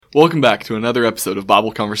Welcome back to another episode of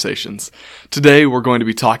Bible Conversations. Today we're going to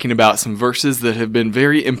be talking about some verses that have been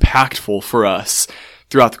very impactful for us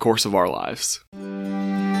throughout the course of our lives.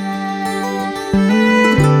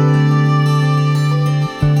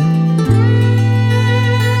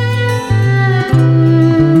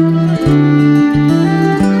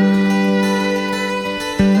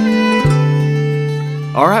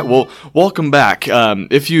 All right, well, welcome back.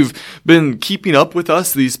 If you've been keeping up with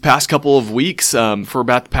us these past couple of weeks, for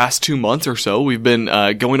about the past 2 months or so, we've been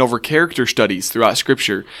going over character studies throughout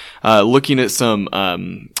Scripture, looking at some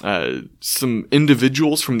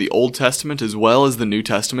individuals from the Old Testament as well as the New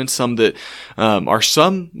Testament, some that are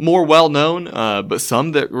some more well-known, but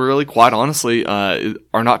some that really, quite honestly,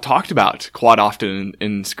 are not talked about quite often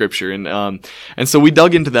in Scripture. And so we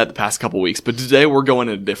dug into that the past couple weeks, but today we're going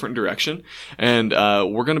in a different direction, and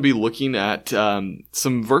we're going to be looking at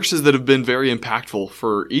some verses that have been very impactful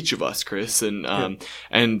for each of us, Chris, and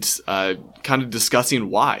kind of discussing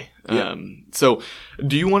why. Yeah. So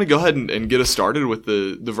do you want to go ahead and get us started with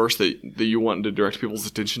the verse that you want to direct people's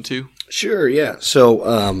attention to? Sure, yeah. So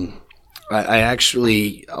I'll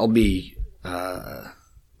be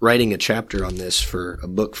writing a chapter on this for a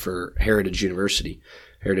book for Heritage University,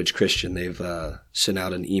 Heritage Christian. They've sent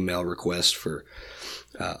out an email request for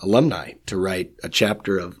alumni to write a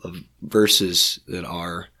chapter of verses that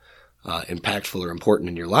are impactful or important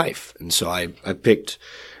in your life. And so I picked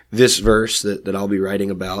this verse that I'll be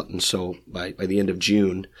writing about. And so by the end of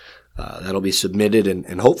June, that'll be submitted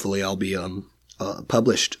and hopefully I'll be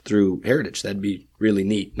published through Heritage. That'd be really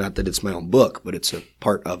neat. Not that it's my own book, but it's a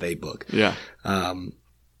part of a book. Yeah.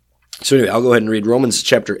 So anyway, I'll go ahead and read Romans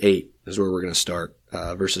chapter 8 is where we're going to start,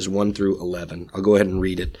 verses 1 through 11. I'll go ahead and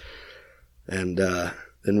read it. And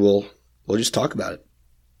then we'll just talk about it.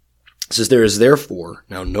 It says, "There is therefore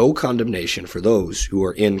now no condemnation for those who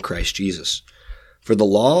are in Christ Jesus. For the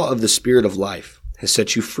law of the Spirit of life has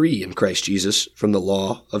set you free in Christ Jesus from the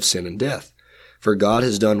law of sin and death. For God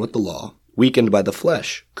has done what the law, weakened by the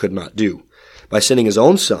flesh, could not do. By sending his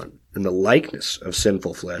own Son in the likeness of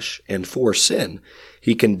sinful flesh, and for sin,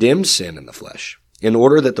 he condemned sin in the flesh, in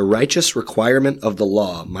order that the righteous requirement of the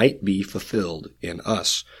law might be fulfilled in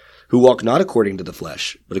us, who walk not according to the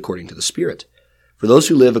flesh, but according to the Spirit. For those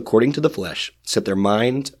who live according to the flesh set their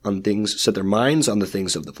minds on the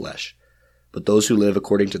things of the flesh. But those who live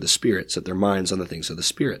according to the Spirit set their minds on the things of the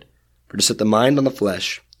Spirit. For to set the mind on the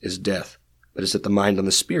flesh is death, but to set the mind on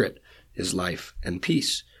the Spirit is life and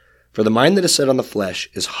peace. For the mind that is set on the flesh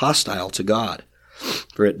is hostile to God,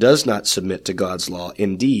 for it does not submit to God's law.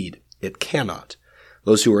 Indeed, it cannot.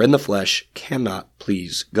 Those who are in the flesh cannot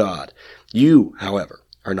please God. You, however,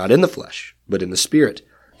 are not in the flesh, but in the Spirit,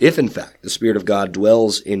 if in fact the Spirit of God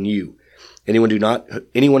dwells in you. Anyone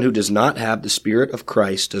who does not have the Spirit of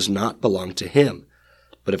Christ does not belong to him.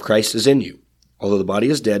 But if Christ is in you, although the body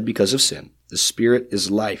is dead because of sin, the Spirit is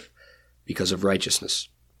life because of righteousness.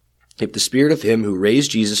 If the Spirit of him who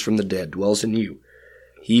raised Jesus from the dead dwells in you,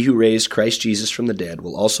 he who raised Christ Jesus from the dead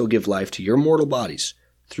will also give life to your mortal bodies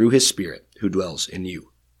through his Spirit who dwells in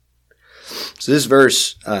you." So this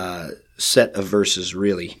verse, set of verses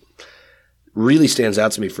really stands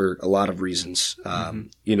out to me for a lot of reasons.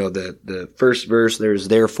 The first verse, "There's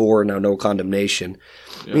therefore now no condemnation,"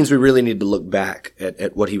 means we really need to look back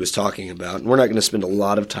at what he was talking about. And we're not going to spend a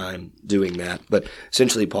lot of time doing that, but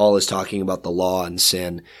essentially Paul is talking about the law and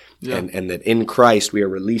sin, and that in Christ we are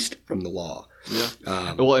released from the law. Yeah.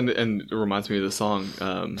 And it reminds me of the song,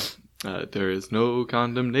 "There is no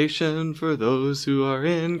condemnation for those who are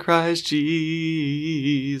in Christ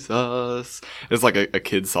Jesus." It's like a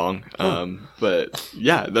kid's song. But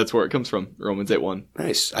yeah, that's where it comes from. Romans 8:1.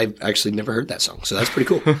 Nice. I've actually never heard that song, so that's pretty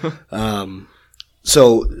cool.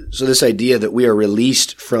 So this idea that we are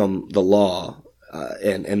released from the law,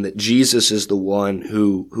 and that Jesus is the one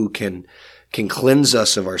who can cleanse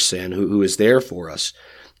us of our sin, who is there for us,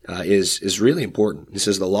 is really important. He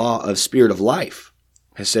says the law of Spirit of life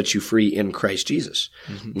has set you free in Christ Jesus.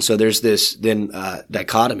 Mm-hmm. And so there's this then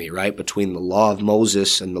dichotomy, right, between the law of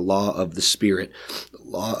Moses and the law of the Spirit, the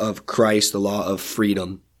law of Christ, the law of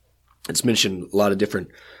freedom. It's mentioned a lot of different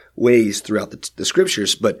ways throughout the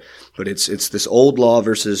Scriptures, but it's this old law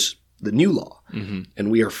versus the new law. Mm-hmm.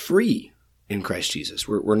 And we are free in Christ Jesus.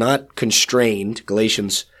 We're not constrained.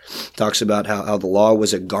 Galatians talks about how the law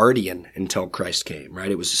was a guardian until Christ came,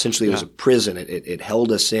 right? It was essentially, it was a prison. It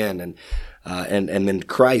held us in, and then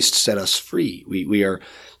Christ set us free. We are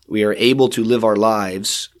able to live our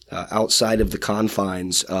lives outside of the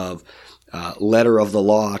confines of letter of the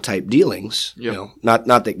law type dealings. Yep. You know,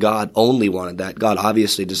 not that God only wanted that. God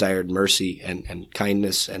obviously desired mercy and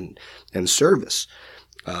kindness and service.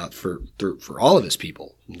 for all of his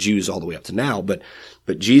people, Jews all the way up to now. But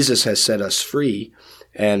Jesus has set us free,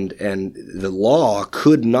 and the law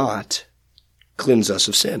could not cleanse us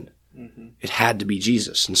of sin. Mm-hmm. It had to be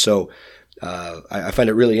Jesus. And so I find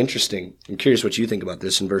it really interesting. I'm curious what you think about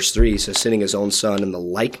this. In verse 3, he says, sending his own son in the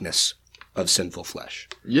likeness of sinful flesh.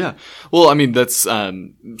 Yeah. Well, I mean, that's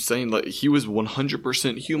saying like he was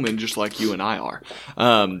 100% human, just like you and I are.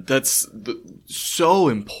 That's so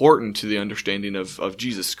important to the understanding of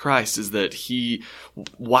Jesus Christ, is that he,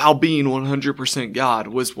 while being 100% God,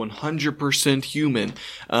 was 100% human.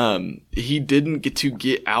 He didn't get to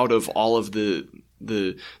get out of all of the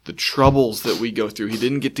troubles that we go through. He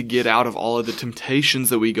didn't get to get out of all of the temptations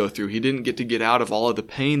that we go through. He didn't get to get out of all of the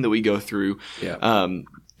pain that we go through. Yeah.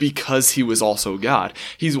 Because he was also God.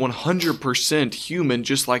 He's 100% human,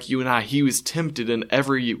 just like you and I. He was tempted in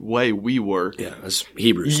every way we were. Yeah, as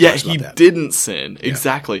Hebrews. Yet he didn't sin. Yeah.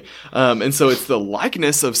 Exactly. And so it's the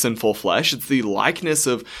likeness of sinful flesh. It's the likeness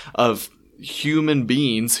of human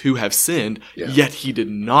beings who have sinned, yet he did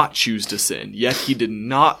not choose to sin. Yet he did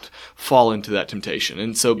not fall into that temptation.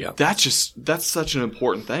 And so that's such an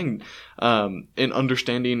important thing in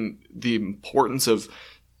understanding the importance of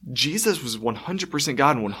Jesus was 100%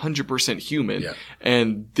 God and 100% human. Yeah.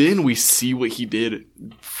 And then we see what he did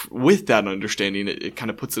with that understanding. It kind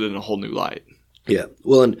of puts it in a whole new light. Yeah.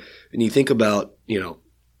 Well, and you think about,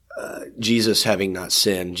 Jesus having not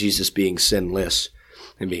sinned, Jesus being sinless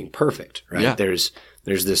and being perfect, right? Yeah. There's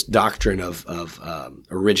this doctrine of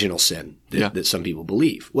original sin that some people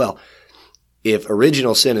believe. Well, if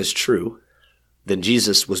original sin is true, then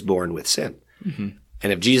Jesus was born with sin. Mm-hmm.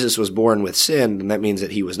 And if Jesus was born with sin, then that means that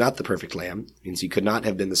he was not the perfect lamb. It means he could not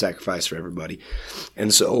have been the sacrifice for everybody.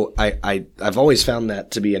 And so I've always found that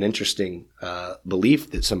to be an interesting belief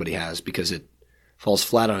that somebody has, because it falls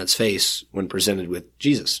flat on its face when presented with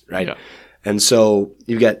Jesus, right? Yeah. And so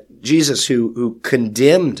you've got Jesus who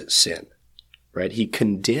condemned sin, right? He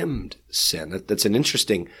condemned sin. That's an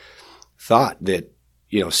interesting thought, that,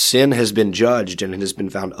 sin has been judged and it has been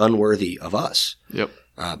found unworthy of us. Yep.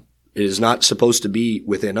 It is not supposed to be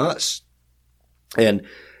within us. And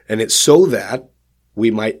it's so that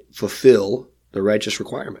we might fulfill the righteous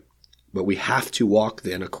requirement. But we have to walk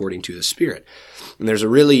then according to the Spirit. And there's a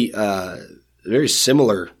really very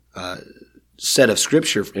similar set of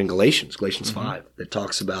scripture in Galatians mm-hmm. 5, that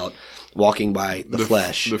talks about walking by the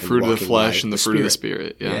flesh. The fruit of the flesh and the fruit of the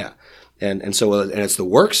Spirit. Yeah. And so it's the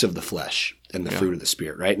works of the flesh and the fruit of the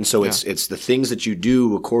Spirit, right? And so it's the things that you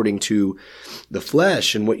do according to the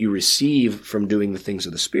flesh and what you receive from doing the things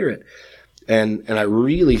of the Spirit. And I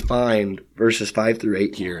really find verses 5 through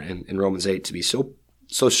 8 here in Romans 8 to be so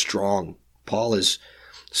strong. Paul is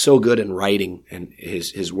so good in writing and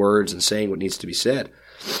his words and saying what needs to be said.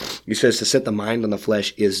 He says to set the mind on the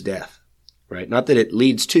flesh is death, right? Not that it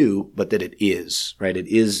leads to, but that it is, right? It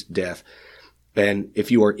is death. And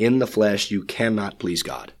if you are in the flesh, you cannot please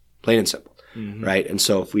God. Plain and simple, mm-hmm. right? And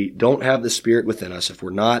so if we don't have the Spirit within us, if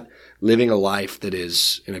we're not living a life that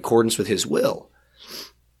is in accordance with his will,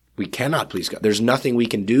 we cannot please God. There's nothing we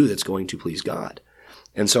can do that's going to please God.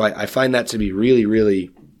 And so I find that to be really,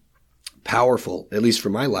 really powerful, at least for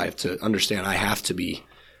my life, to understand I have to be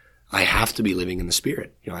living in the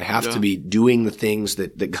Spirit. I have to be doing the things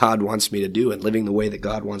that God wants me to do and living the way that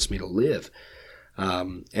God wants me to live.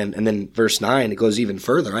 And then verse 9, it goes even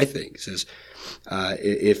further, I think. It says,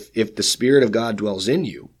 if the Spirit of God dwells in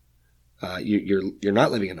you, you're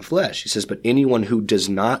not living in the flesh. He says, but anyone who does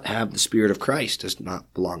not have the Spirit of Christ does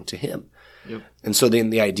not belong to him. Yep. And so then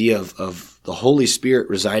the idea of the Holy Spirit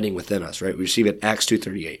residing within us, right? We receive it, Acts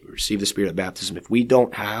 2:38. We receive the Spirit of baptism. If we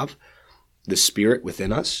don't have the Spirit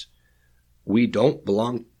within us, we don't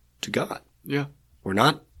belong to God. Yeah. We're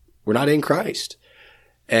not in Christ.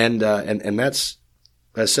 And that's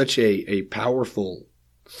such a powerful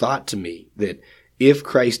thought to me, that if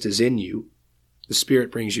Christ is in you, the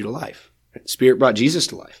Spirit brings you to life. The Spirit brought Jesus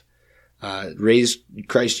to life, raised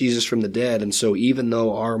Christ Jesus from the dead. And so even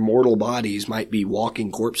though our mortal bodies might be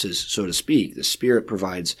walking corpses, so to speak, the Spirit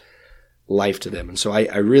provides life to them. And so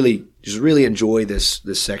I really enjoy this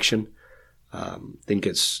section. Think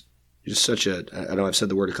it's just such I know I've said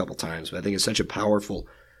the word a couple times, but I think it's such a powerful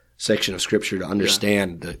section of Scripture to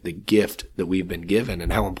understand the gift that we've been given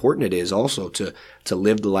and how important it is also to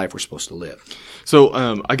live the life we're supposed to live. So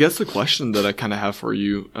I guess the question that I kind of have for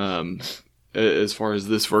you as far as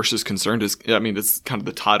this verse is concerned is, I mean, it's kind of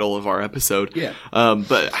the title of our episode. Yeah.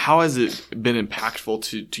 But how has it been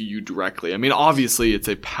impactful to you directly? I mean, obviously it's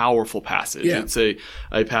a powerful passage. Yeah. It's a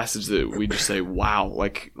passage that we just say, wow,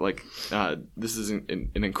 like this is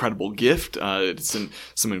an incredible gift. It's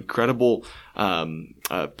some incredible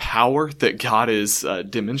power that God is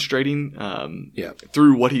demonstrating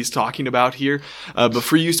through what he's talking about here. But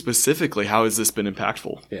for you specifically, how has this been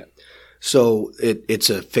impactful? Yeah. So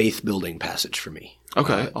it's a faith-building passage for me.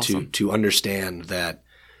 Okay, awesome. To understand that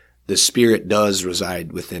the Spirit does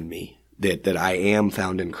reside within me, that I am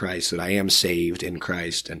found in Christ, that I am saved in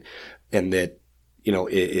Christ, and that, you know,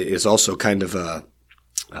 it is also kind of a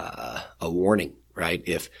warning, right?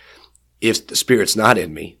 If the Spirit's not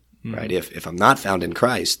in me, right? If I'm not found in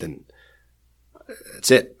Christ, then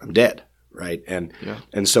that's it. I'm dead. Right. And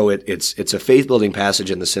so it's a faith building passage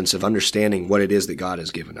in the sense of understanding what it is that God has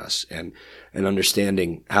given us and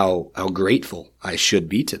understanding how grateful I should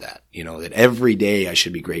be to that. You know, that every day I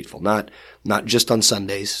should be grateful, not just on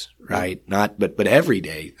Sundays, right? But every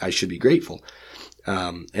day I should be grateful.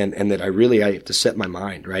 And that I have to set my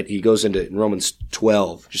mind, right? He goes into in Romans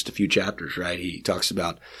 12, just a few chapters, right? He talks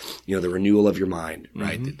about, you know, the renewal of your mind,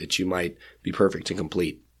 right? That you might be perfect and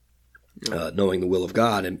complete. Knowing the will of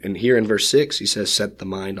God. And here in verse 6, he says, set the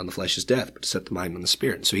mind on the flesh is death, but set the mind on the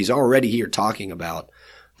Spirit. And so he's already here talking about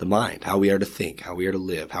the mind, how we are to think, how we are to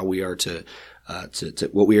live, how we are to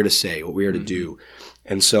what we are to say, what we are to do.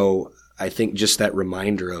 And so I think just that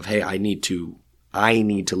reminder of, hey, I need to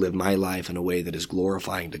live my life in a way that is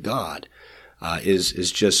glorifying to God,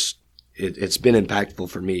 is just, it's been impactful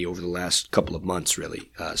for me over the last couple of months,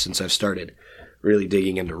 really, since I've started really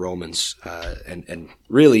digging into Romans, and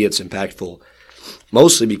really it's impactful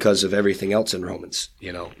mostly because of everything else in Romans.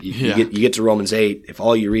 You know, you get to Romans 8, if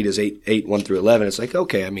all you read is 8, 1 through 11, it's like,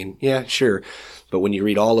 okay, I mean, yeah, sure. But when you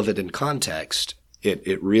read all of it in context,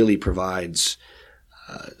 it really provides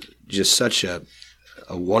just such a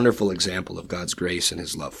wonderful example of God's grace and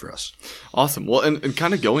his love for us. Awesome. Well, and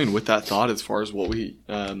kind of going with that thought as far as what we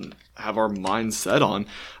have our minds set on,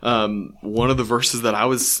 one of the verses that I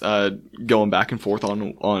was going back and forth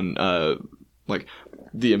on like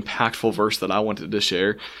the impactful verse that I wanted to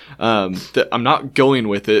share, that I'm not going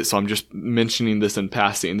with it, so I'm just mentioning this in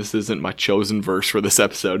passing. This isn't my chosen verse for this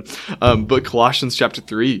episode. But Colossians chapter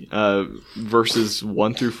 3, verses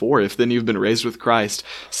 1 through 4, if then you've been raised with Christ,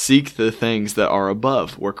 seek the things that are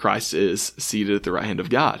above, where Christ is seated at the right hand of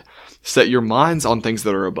God. Set your minds on things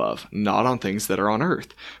that are above, not on things that are on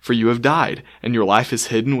earth. For you have died, and your life is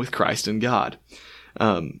hidden with Christ in God.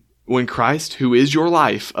 When Christ, who is your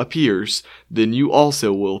life, appears, then you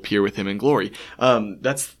also will appear with him in glory.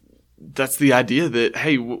 That's the idea that,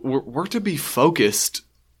 hey, we're to be focused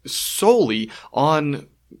solely on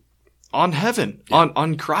heaven,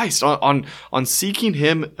 on Christ, on seeking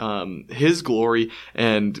him, his glory,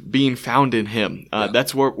 and being found in him.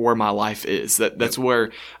 That's where my life is. That's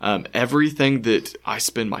where everything that I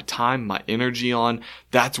spend my time, my energy on,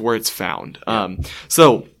 that's where it's found.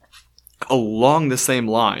 So along the same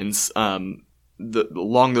lines, along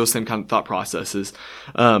those same kind of thought processes,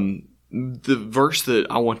 the verse that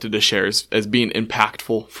I wanted to share as being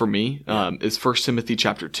impactful for me is 1 Timothy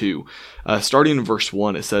chapter 2. Starting in verse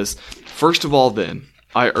 1, it says, "First of all then,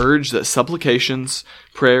 I urge that supplications,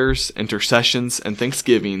 prayers, intercessions, and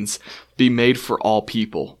thanksgivings be made for all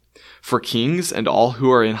people, for kings and all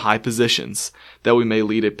who are in high positions, that we may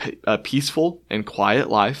lead a peaceful and quiet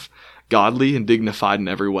life, godly and dignified in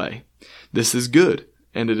every way. This is good,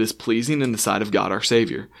 and it is pleasing in the sight of God our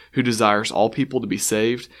Savior, who desires all people to be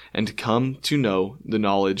saved and to come to know the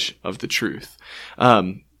knowledge of the truth."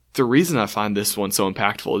 The reason I find this one so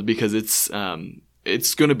impactful is because it's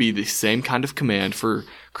going to be the same kind of command for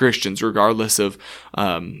Christians, regardless of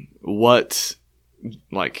what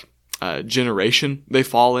generation they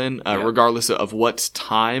fall in, regardless of what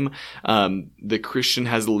time the Christian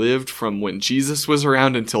has lived from when Jesus was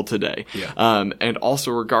around until today. And also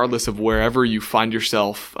regardless of wherever you find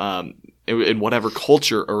yourself in whatever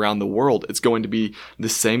culture around the world, it's going to be the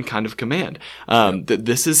same kind of command. That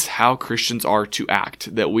this is how Christians are to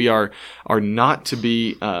act, that we are not to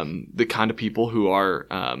be the kind of people who are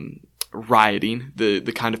rioting,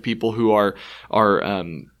 the kind of people who are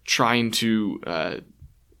trying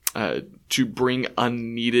to bring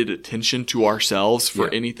unneeded attention to ourselves for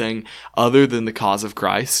anything other than the cause of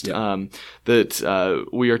Christ. That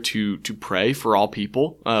we are to pray for all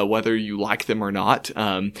people, whether you like them or not.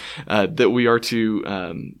 That we are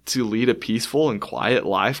to lead a peaceful and quiet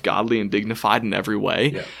life, godly and dignified in every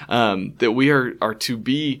way. That we are to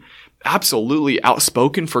be absolutely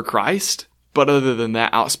outspoken for Christ, but other than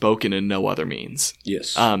that, outspoken in no other means.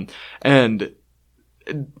 Yes. And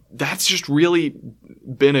that's just really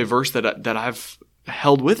been a verse that I've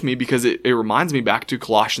held with me, because it reminds me back to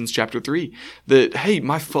Colossians chapter 3 that, hey,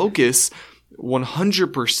 my focus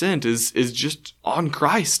 100% is just on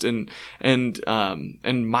Christ, and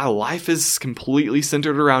my life is completely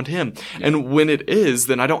centered around Him. Yeah. And when it is,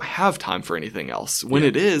 then I don't have time for anything else. When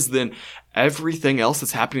it is, then everything else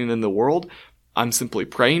that's happening in the world, I'm simply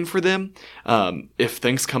praying for them. If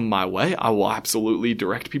things come my way, I will absolutely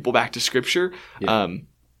direct people back to Scripture. Yeah.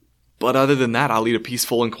 But other than that, I lead a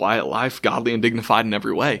peaceful and quiet life, godly and dignified in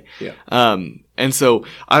every way. Yeah. And so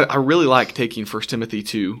I really like taking 1 Timothy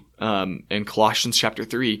 2 and Colossians chapter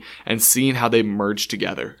 3 and seeing how they merge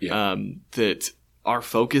together. Yeah. That our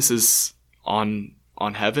focus is on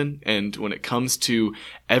heaven, and when it comes to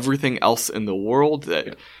everything else in the world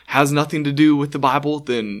that has nothing to do with the Bible,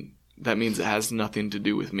 then that means it has nothing to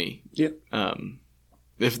do with me. Yeah.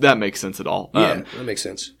 If that makes sense at all. Yeah, that makes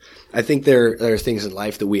sense. I think there are things in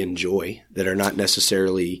life that we enjoy that are not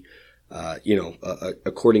necessarily,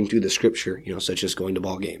 according to the Scripture, such as going to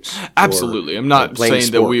ball games. Absolutely. I'm not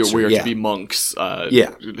saying that we are to be monks,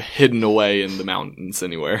 hidden away in the mountains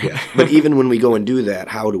anywhere. Yeah. But even when we go and do that,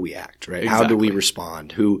 how do we act, right? Exactly. How do we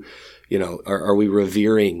respond? Are we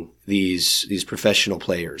revering these professional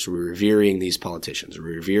players? Are we revering these politicians? Are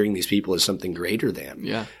we revering these people as something greater than?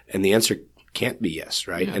 Yeah. And the answer can't be yes,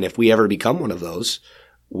 right? Yeah. And if we ever become one of those,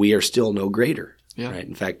 we are still no greater, right?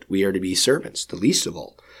 In fact, we are to be servants, the least of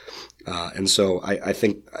all. And so I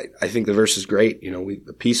think the verse is great.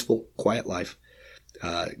 A peaceful, quiet life,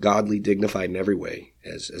 godly, dignified in every way,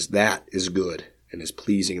 as that is good and is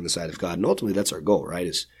pleasing in the sight of God. And ultimately, that's our goal, right?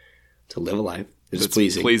 Is to live a life that's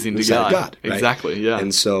pleasing to God. Right? Exactly. Yeah.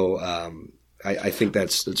 And so I think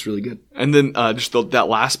that's really good. And then just that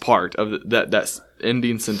last part of that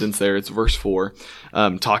ending sentence there, it's verse 4,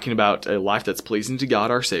 talking about a life that's pleasing to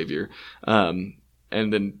God our Savior. And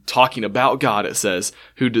then talking about God, it says,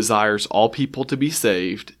 who desires all people to be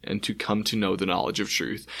saved and to come to know the knowledge of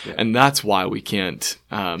truth. Yeah. And that's why we can't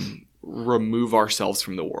remove ourselves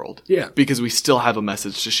from the world. Yeah. Because we still have a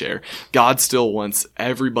message to share. God still wants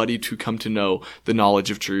everybody to come to know the knowledge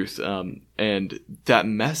of truth. And that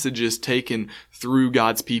message is taken through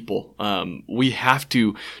God's people. We have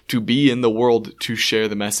to be in the world to share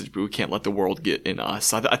the message, but we can't let the world get in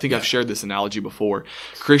us. I think I've shared this analogy before.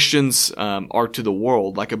 Christians are to the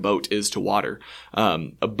world like a boat is to water.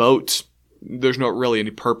 A boat, there's not really any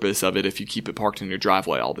purpose of it if you keep it parked in your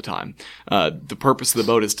driveway all the time. The purpose of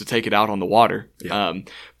the boat is to take it out on the water. Yeah.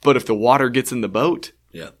 But if the water gets in the boat,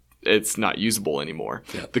 it's not usable anymore.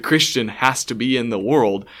 Yeah. The Christian has to be in the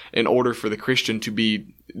world in order for the Christian to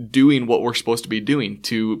be doing what we're supposed to be doing,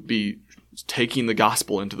 to be taking the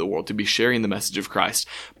gospel into the world, to be sharing the message of Christ.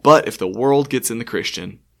 But if the world gets in the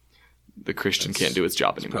Christian can't do its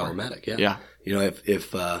job anymore. Problematic, yeah.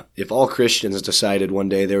 If all Christians decided one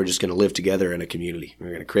day they were just going to live together in a community, we're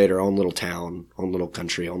going to create our own little town, own little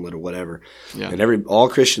country, own little whatever, and all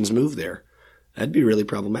Christians move there, that'd be really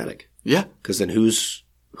problematic. Yeah, because then who's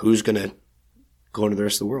going to go into the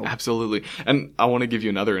rest of the world? Absolutely. And I want to give you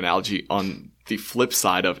another analogy on the flip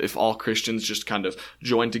side of if all Christians just kind of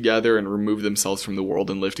join together and remove themselves from the world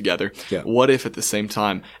and live together. Yeah. What if at the same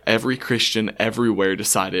time every Christian everywhere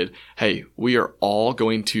decided, hey, we are all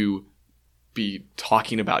going to be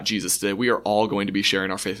talking about Jesus today. We are all going to be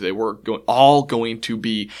sharing our faith today. We're all going to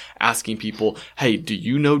be asking people, hey, do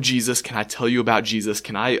you know Jesus? Can I tell you about Jesus?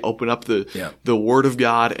 Can I open up the Word of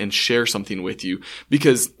God and share something with you?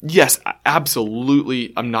 Because yes,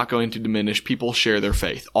 absolutely, I'm not going to diminish. People share their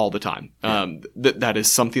faith all the time. Yeah. That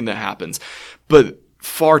is something that happens. But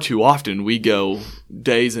far too often we go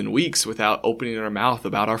days and weeks without opening our mouth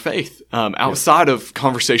about our faith, outside of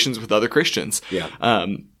conversations with other Christians. Yeah.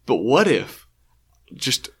 But what if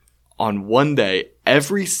just on one day,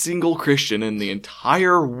 every single Christian in the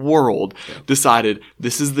entire world decided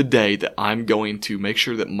this is the day that I'm going to make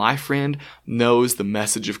sure that my friend knows the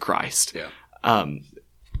message of Christ? Yeah.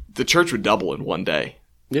 The church would double in one day.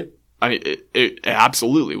 Yeah. I mean, it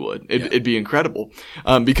absolutely would. It'd be incredible.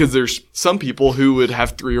 Because there's some people who would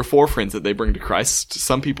have 3 or 4 friends that they bring to Christ.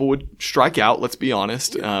 Some people would strike out, let's be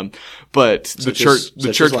honest. Yeah. But the church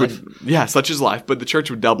would, such is life, but the church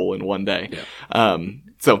would double in one day. Yeah.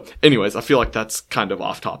 So anyways, I feel like that's kind of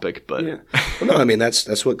off topic, but. Yeah. Well, no, I mean,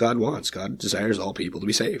 that's what God wants. God desires all people to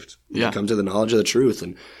be saved. Yeah. Come to the knowledge of the truth.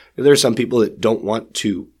 And there are some people that don't want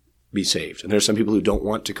to be saved. And there's some people who don't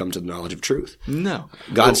want to come to the knowledge of truth. No.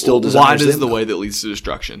 God still desires wide is them, the though. way that leads to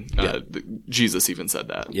destruction. Jesus even said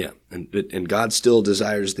that. Yeah, and God still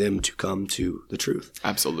desires them to come to the truth.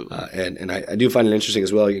 Absolutely. And I do find it interesting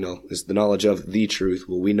as well, is the knowledge of the truth.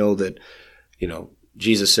 Well, we know that,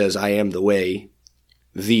 Jesus says, I am the way,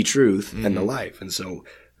 the truth, and the life. And so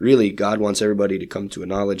really God wants everybody to come to a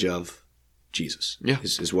knowledge of Jesus,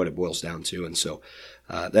 is what it boils down to. And so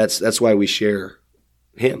that's why we share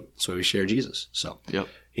him. That's why we share Jesus. So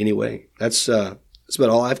anyway, that's about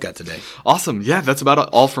all I've got today. Awesome. Yeah, that's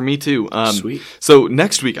about all for me too. Sweet. So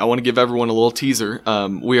next week, I want to give everyone a little teaser.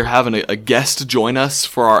 We are having a guest join us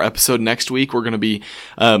for our episode next week. We're going to be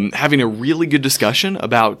having a really good discussion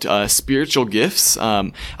about spiritual gifts.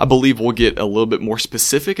 I believe we'll get a little bit more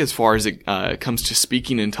specific as far as it comes to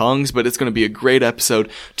speaking in tongues, but it's going to be a great episode.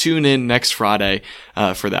 Tune in next Friday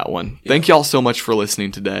for that one. Yeah. Thank you all so much for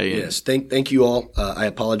listening today. Yes, thank you all. I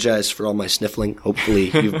apologize for all my sniffling. Hopefully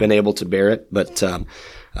you've been able to bear it, but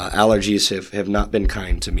allergies have not been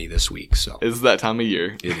kind to me this week. So it's that time of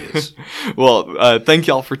year. It is. Well, thank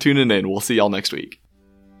y'all for tuning in. We'll see y'all next week.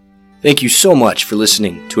 Thank you so much for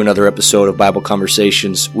listening to another episode of Bible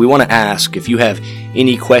Conversations. We want to ask if you have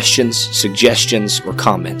any questions, suggestions, or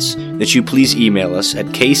comments that you please email us at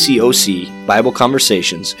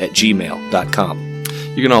kcocbibleconversations@gmail.com.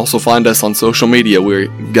 You can also find us on social media.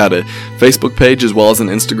 We've got a Facebook page as well as an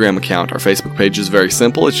Instagram account. Our Facebook page is very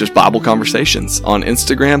simple. It's just Bible Conversations. On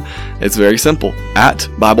Instagram, it's very simple, at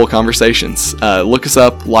Bible Conversations. Look us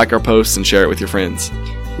up, like our posts, and share it with your friends.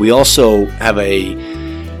 We also have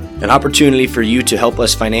an opportunity for you to help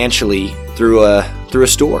us financially through a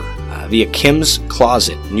store via Kim's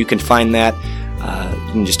Closet. And you can find that.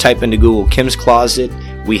 You can just type into Google Kim's Closet.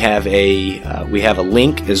 We have a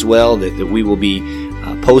link as well that we will be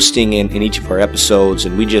posting in each of our episodes,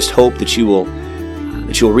 and we just hope that you will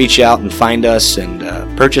reach out and find us and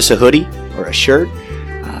purchase a hoodie or a shirt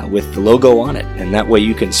with the logo on it, and that way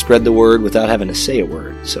you can spread the word without having to say a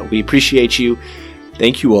word. So we appreciate you.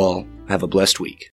 Thank you all. Have a blessed week.